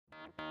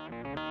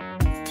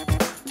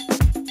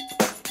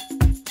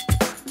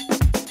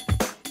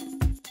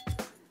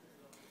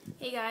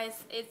Hey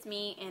guys, it's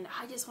me, and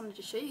I just wanted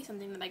to show you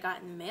something that I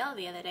got in the mail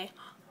the other day.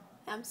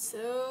 I'm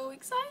so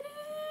excited!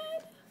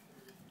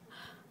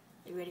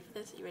 Are you ready for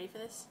this? Are you ready for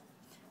this?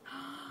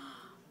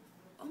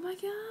 Oh my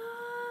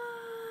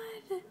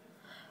god!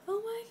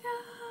 Oh my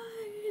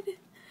god!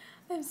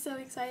 I'm so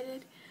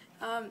excited.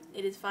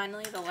 It is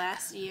finally the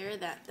last year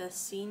that the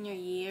senior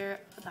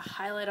year, the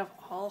highlight of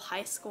all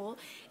high school,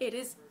 it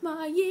is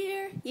my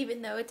year,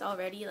 even though it's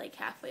already like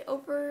halfway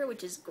over,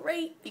 which is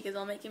great because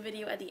I'll make a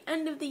video at the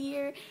end of the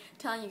year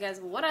telling you guys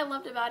what I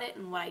loved about it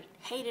and what I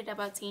hated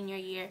about senior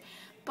year.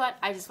 But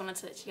I just wanted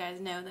to let you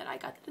guys know that I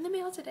got that in the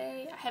mail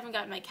today. I haven't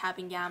gotten my cap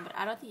and gown, but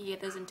I don't think you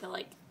get those until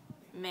like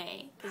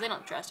May, because they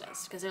don't trust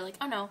us, because they're like,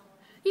 oh no,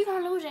 you're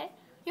gonna lose it,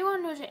 you're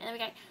gonna lose it, and then we're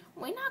like,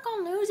 we're not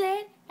gonna lose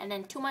it, and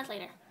then 2 months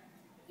later,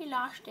 we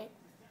lost it.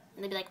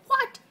 And they'd be like,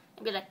 what?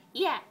 And be like,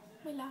 yeah,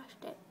 we lost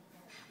it.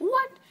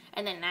 What?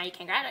 And then now you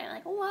can graduate. And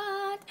like,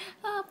 what?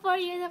 Oh, 4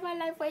 years of my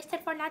life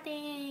wasted for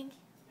nothing.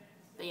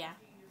 But yeah,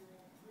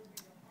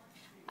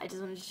 I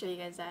just wanted to show you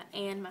guys that.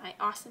 And my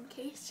awesome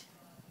case.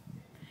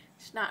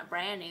 It's not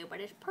brand new, but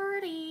it's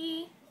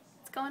pretty.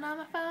 It's going on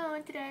my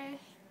phone today.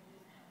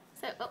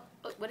 So,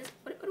 what are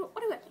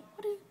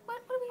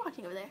we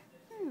watching over there?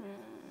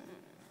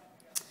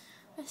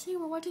 I see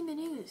we're watching the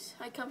news.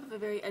 I come from a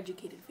very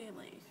educated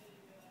family.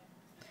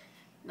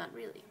 Not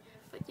really.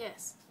 But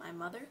yes, my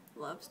mother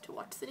loves to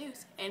watch the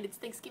news. And it's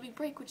Thanksgiving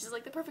break, which is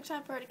like the perfect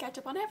time for her to catch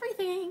up on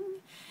everything.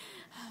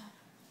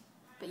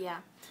 But yeah,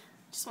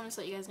 just wanted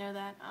to let you guys know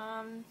that.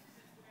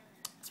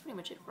 That's pretty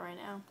much it for right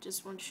now.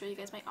 Just wanted to show you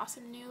guys my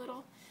awesome new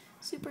little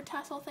super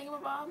tassel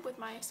thingamabob with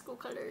my school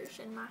colors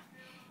and my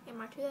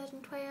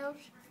 2012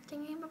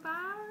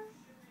 thingamabob.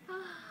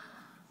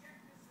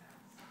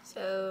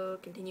 So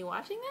continue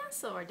watching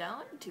this, or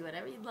don't. Do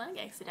whatever you'd like.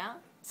 Exit out.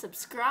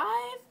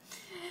 Subscribe.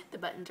 The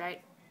button's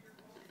right.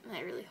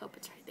 I really hope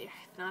it's right there.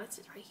 If not, it's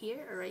right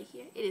here or right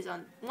here. It is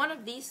on one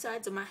of these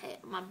sides of my head.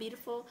 My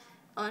beautiful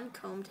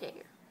uncombed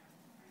hair.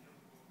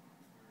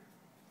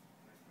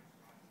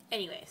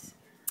 Anyways.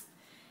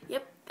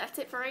 Yep, that's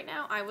it for right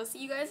now. I will see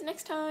you guys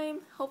next time.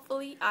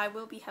 Hopefully, I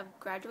will have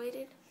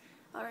graduated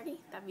already.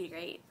 That'd be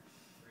great.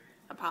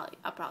 I'll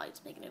probably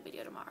just make a new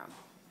video tomorrow.